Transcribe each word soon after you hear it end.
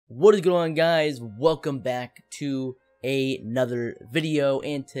What is going on, guys? Welcome back to another video,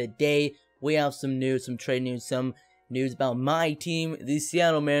 and today we have some news, some trade news, some news about my team, the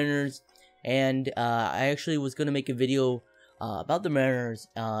Seattle Mariners. And I actually was going to make a video about the Mariners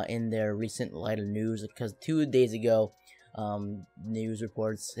in their recent lighter news, because 2 days ago news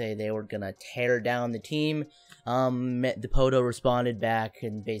reports say they were going to tear down the team. DePoto responded back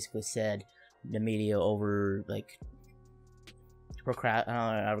and basically said the media over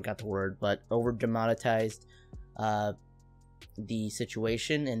I forgot the word, but over dramatized the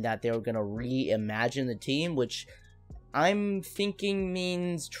situation, and that they were gonna reimagine the team, which I'm thinking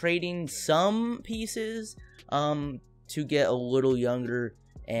means trading some pieces to get a little younger,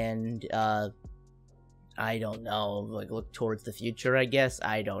 and I don't know, look towards the future, I guess.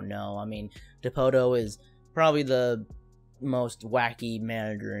 I don't know. I mean, DePoto is probably the most wacky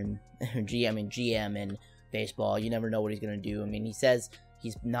manager in GM in baseball. You never know what he's gonna do. I mean, he says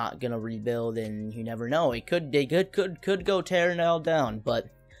he's not gonna rebuild, and you never know. They could go tearing it all down. But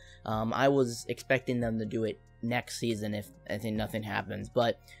I was expecting them to do it next season if I think nothing happens.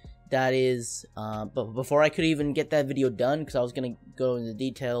 But that is. But before I could even get that video done, because I was gonna go into the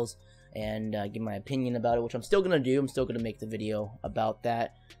details and give my opinion about it, which I'm still gonna do. I'm still gonna make the video about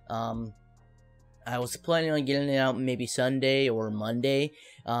that. I was planning on getting it out maybe Sunday or Monday,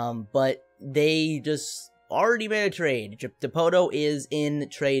 but they just already made a trade. DePoto is in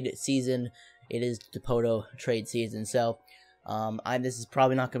trade season. It is DePoto trade season. So, this is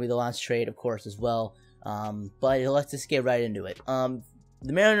probably not going to be the last trade, of course, as well. But let's just get right into it.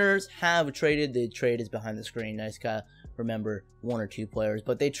 The Mariners have traded. The trade is behind the screen. I just gotta remember one or two players.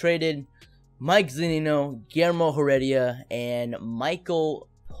 But they traded Mike Zunino, Guillermo Heredia, and Michael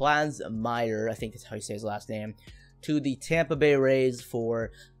Plasmeyer, I think that's how you say his last name, to the Tampa Bay Rays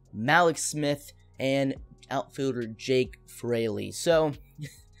for Mallex Smith and outfielder Jake Fraley. So,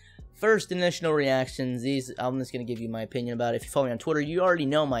 first initial reactions. I'm just going to give you my opinion about it. If you follow me on Twitter, you already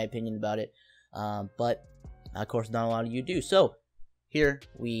know my opinion about it. But, of course, not a lot of you do. So, here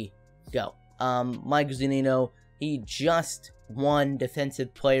we go. Mike Zunino, he just won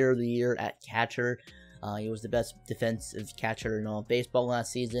Defensive Player of the Year at catcher. He was the best defensive catcher in all of baseball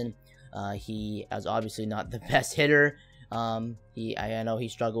last season. He was obviously not the best hitter. I know he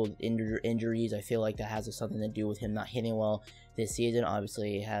struggled with injuries. I feel like that has something to do with him not hitting well this season.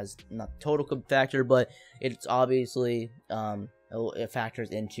 Obviously, it has not total factor, but it's obviously it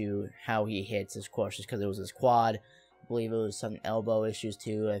factors into how he hits, of course, just because it was his quad. I believe it was some elbow issues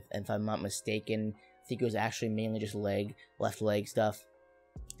too, if I'm not mistaken. I think it was actually mainly just left leg stuff,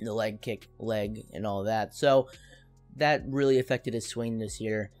 the leg kick, and all that. So that really affected his swing this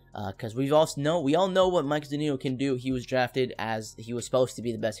year. Because we all know what Mike Zunino can do. He was drafted as he was supposed to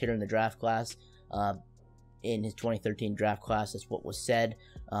be the best hitter in the draft class, in his 2013 draft class. That's what was said.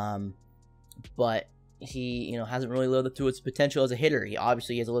 But he, hasn't really lived up to his potential as a hitter. He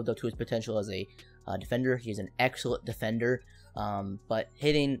obviously hasn't lived up to his potential as a defender. He's an excellent defender, but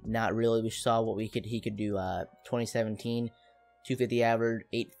hitting, not really. We saw what he could do. 2017, 250 average,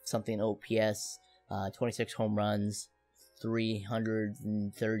 8-something OPS, 26 home runs,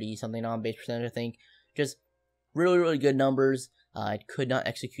 330 something on base percentage, I think. Just really good numbers. I could not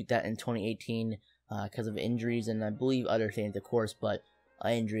execute that in 2018 because of injuries and I believe other things, of course, but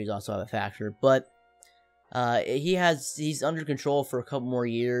injuries also have a factor. But he's under control for a couple more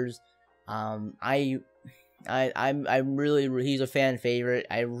years. I'm really, he's a fan favorite.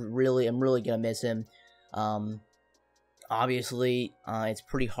 I'm really gonna miss him. Obviously, it's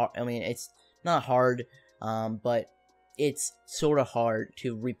pretty hard. I mean, it's not hard, but it's sort of hard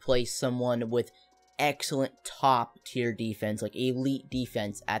to replace someone with excellent top-tier defense, like elite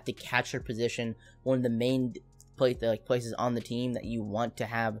defense at the catcher position, one of the main places on the team that you want to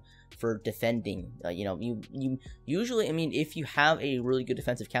have for defending. You usually, I mean, if you have a really good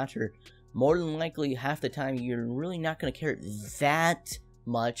defensive catcher, more than likely half the time you're really not going to care that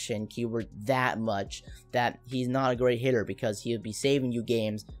much, and keyword that much, that he's not a great hitter, because he'll be saving you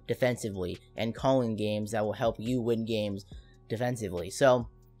games defensively and calling games that will help you win games defensively. So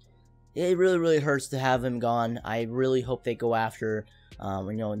it really hurts to have him gone. I really hope they go after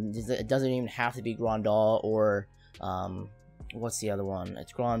it doesn't even have to be Grandal or what's the other one?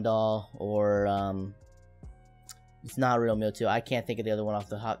 It's Grandal or it's not Real Mewtwo. I can't think of the other one off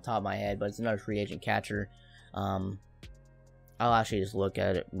the top of my head, but it's another free agent catcher. I'll actually just look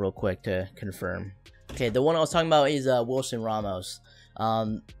at it real quick to confirm. Okay, the one I was talking about is Wilson Ramos.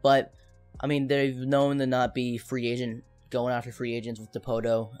 But, I mean, they've known to not be going after free agents with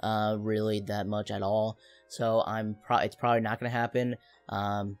DePoto really that much at all. So it's probably not going to happen.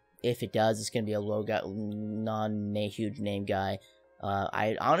 If it does, it's going to be a low guy, non-huge name guy.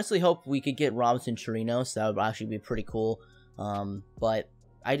 I honestly hope we could get Robinson Chirinos. So that would actually be pretty cool. But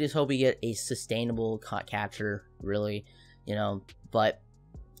I just hope we get a sustainable catcher, really, you know. But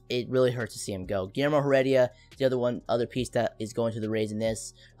it really hurts to see him go. Guillermo Heredia, the other piece that is going to the Rays in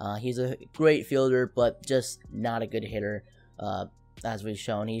this. He's a great fielder, but just not a good hitter. As we've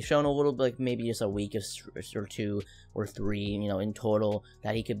shown, he's shown a little bit, like maybe just a week or 2 or 3, you know, in total,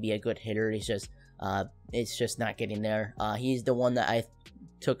 that he could be a good hitter. It's just not getting there. He's the one that I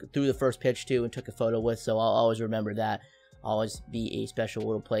threw the first pitch to and took a photo with, so I'll always remember that. Always be a special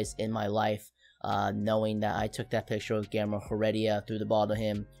little place in my life, knowing that I took that picture with Guillermo Heredia, threw the ball to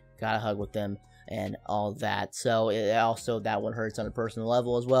him, got a hug with him, and all that. So that one hurts on a personal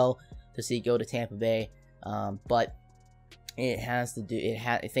level as well to see go to Tampa Bay, but it has to do.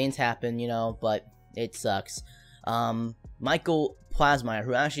 Things happen, you know, but it sucks. Michael Plasmeyer,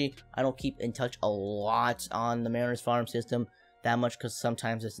 who actually I don't keep in touch a lot on the Mariners farm system that much, because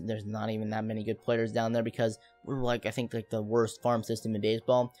sometimes there's not even that many good players down there, because we're I think the worst farm system in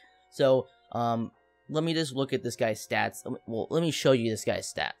baseball. So let me just look at this guy's stats. Well, let me show you this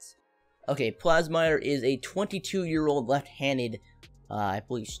guy's stats. Okay, Plasmeyer is a 22-year-old left-handed, I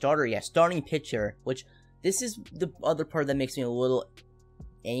believe starting pitcher, which this is the other part that makes me a little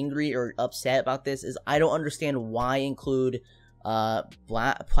angry or upset about this, is I don't understand why include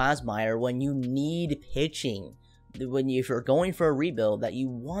Plasmeyer when you need pitching. If you're going for a rebuild, that you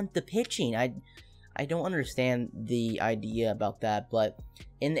want the pitching. I don't understand the idea about that. But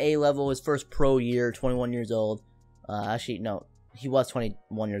in the A level, his first pro year, 21 years old. Actually, no, he was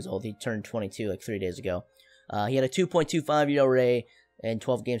 21 years old. He turned 22 like 3 days ago. He had a 2.25 ERA and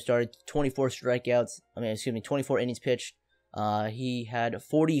 12 games started, 24 strikeouts. 24 innings pitched. He had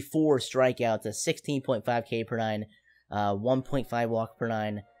 44 strikeouts, a 16.5 K per 9, 1.5 walk per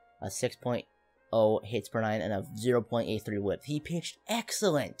 9, a 6.0 hits per 9, and a 0.83 whip. He pitched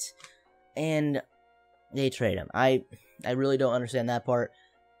excellent, and they trade him. I really don't understand that part.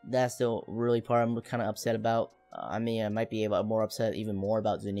 That's the really part I'm kind of upset about. I might be more upset even more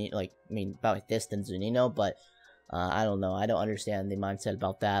about Zunino, about this than Zunino, but I don't know. I don't understand the mindset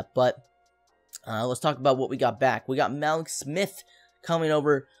about that. But let's talk about what we got back. We got Mallex coming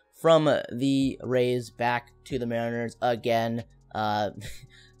over from the Rays back to the Mariners again.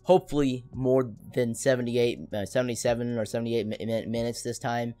 Hopefully more than 77 or 78 minutes this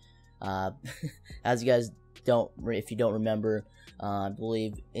time. As you guys if you don't remember, I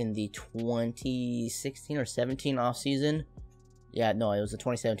believe in the 2016 or 17 offseason. Yeah, no, it was the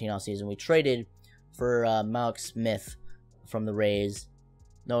 2017 offseason. We traded for Mallex from the Rays.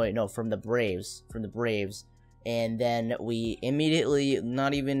 No, from the Braves. And then we immediately,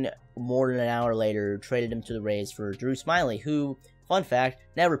 not even more than an hour later, traded him to the Rays for Drew Smiley, who, fun fact,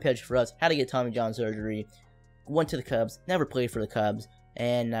 never pitched for us, had to get Tommy John surgery, went to the Cubs, never played for the Cubs,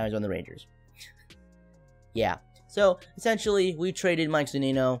 and now he's on the Rangers. Yeah. So, essentially, we traded Mike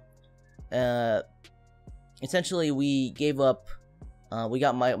Zunino. Essentially, we gave up, we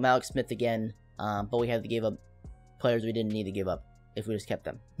got Mallex again, but we had to give up players we didn't need to give up if we just kept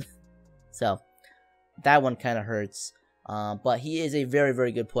them. So, that one kind of hurts. But he is a very,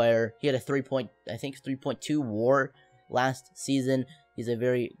 very good player. He had a 3.2 WAR last season. He's a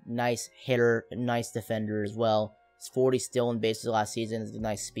very nice hitter, nice defender as well. He's 40 stolen bases last season. He's a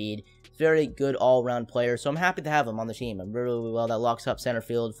nice speed. Very good all-around player. So I'm happy to have him on the team. I'm really well. That locks up center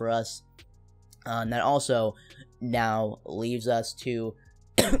field for us. And that also now leaves us to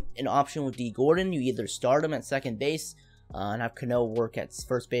an option with D. Gordon. You either start him at second base and have Cano work at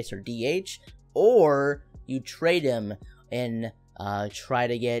first base or DH, or you trade him and try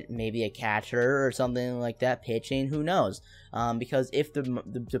to get maybe a catcher or something like that, pitching, who knows. Because if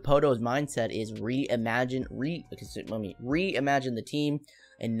the Poto's mindset is reimagine the team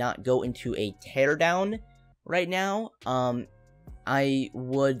and not go into a teardown right now, I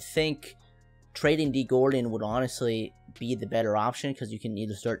would think trading D. Gordon would honestly be the better option, because you can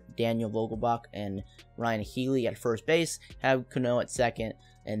either start Daniel Vogelbach and Ryan Healy at first base, have Cano at second,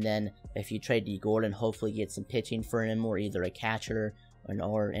 and then if you trade D. Gordon, hopefully get some pitching for him, or either a catcher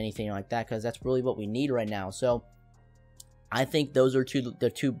or anything like that, because that's really what we need right now. So I think those are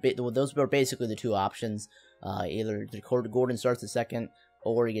those are basically the two options. Either Gordon starts at second,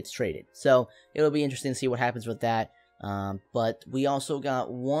 or he gets traded. So it'll be interesting to see what happens with that. But we also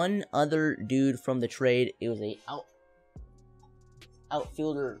got one other dude from the trade. It was a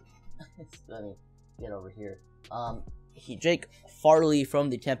outfielder. Let me get over here. Jake Farley from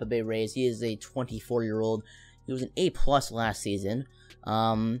the Tampa Bay Rays. He is a 24-year-old. He was an A+ last season.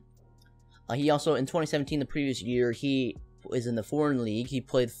 He also, in 2017, the previous year, he was in the Foreign League. He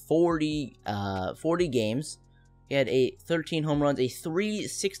played 40 games. He had a 13 home runs, a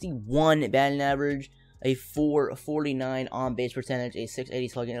 361 batting average, a 449 on base percentage, a 680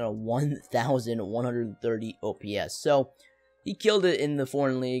 slugging, and a 1,130 OPS. So he killed it in the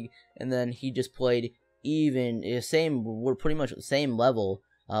foreign league, and then he just played we're pretty much at the same level,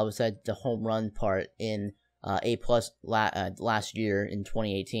 besides the home run part in A+ last year in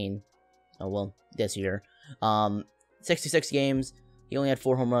 2018. Oh, well, this year. 66 games. He only had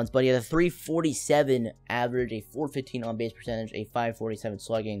 4 home runs, but he had a 347 average, a 415 on base percentage, a 547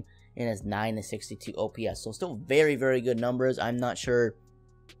 slugging, and his 962 OPS. So still very, very good numbers. I'm not sure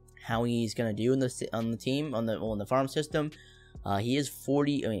how he's gonna do on the team on the farm system. He is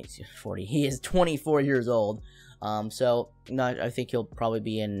 40. I mean, 40. He is 24 years old. So I think he'll probably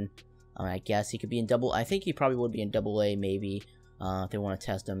be in. I guess he could be in double. I think he probably would be in AA maybe if they want to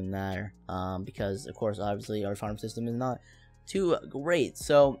test him in there. Because of course, obviously, our farm system is not too great.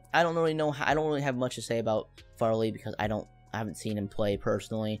 So I don't really know. I don't really have much to say about Farley because I haven't seen him play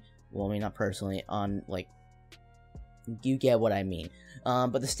personally. Well, I mean, not personally. On like, you get what I mean.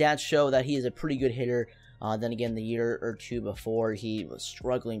 But the stats show that he is a pretty good hitter. Then again, the year or two before, he was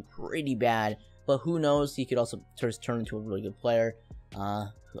struggling pretty bad. But who knows? He could also turn into a really good player.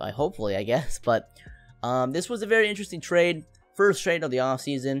 Hopefully, I guess. But this was a very interesting trade. First trade of the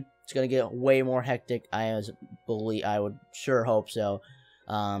offseason. It's going to get way more hectic. I would sure hope so.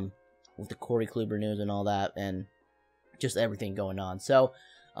 With the Corey Kluber news and all that. And just everything going on. So,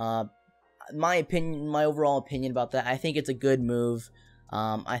 my overall opinion about that, I think it's a good move.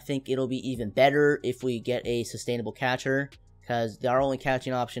 I think it'll be even better if we get a sustainable catcher, because our only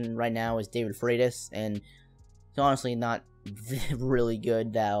catching option right now is David Freitas, and he's honestly not really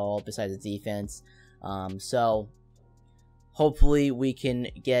good at all besides the defense. So hopefully we can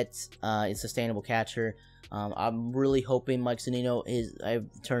get a sustainable catcher. I'm really hoping Mike Zunino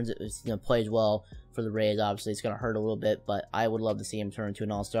plays well for the Rays. Obviously, it's going to hurt a little bit, but I would love to see him turn into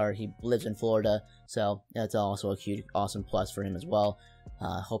an all-star. He lives in Florida, so that's also a huge, awesome plus for him as well.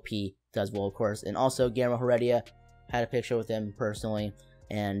 Hope he does well, of course. And also, Guillermo Heredia, had a picture with him personally,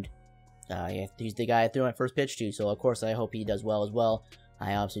 and he's the guy I threw my first pitch to, so of course I hope he does well as well.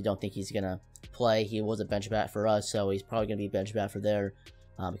 I obviously don't think he's going to play. He was a bench bat for us, so he's probably going to be a bench bat for there,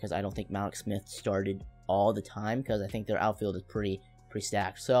 because I don't think Mallex Smith started all the time, because I think their outfield is pretty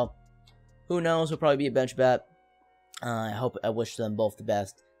stacked. So who knows? He'll probably be a bench bat. I wish them both the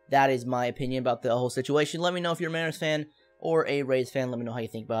best. That is my opinion about the whole situation. Let me know if you're a Mariners fan or a Rays fan. Let me know how you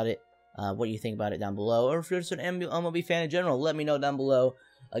think about it. What you think about it down below. Or if you're just an MLB fan in general, let me know down below.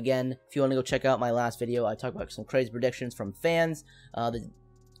 Again, if you want to go check out my last video, I talked about some crazy predictions from fans.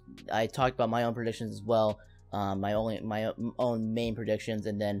 I talked about my own predictions as well. My own main predictions,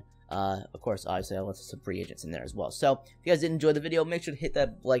 and then of course, obviously, I listed some free agents in there as well. So, if you guys did enjoy the video, make sure to hit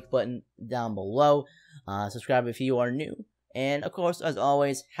that like button down below. Subscribe if you are new. And, of course, as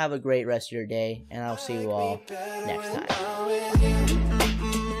always, have a great rest of your day. And I'll see you all next time.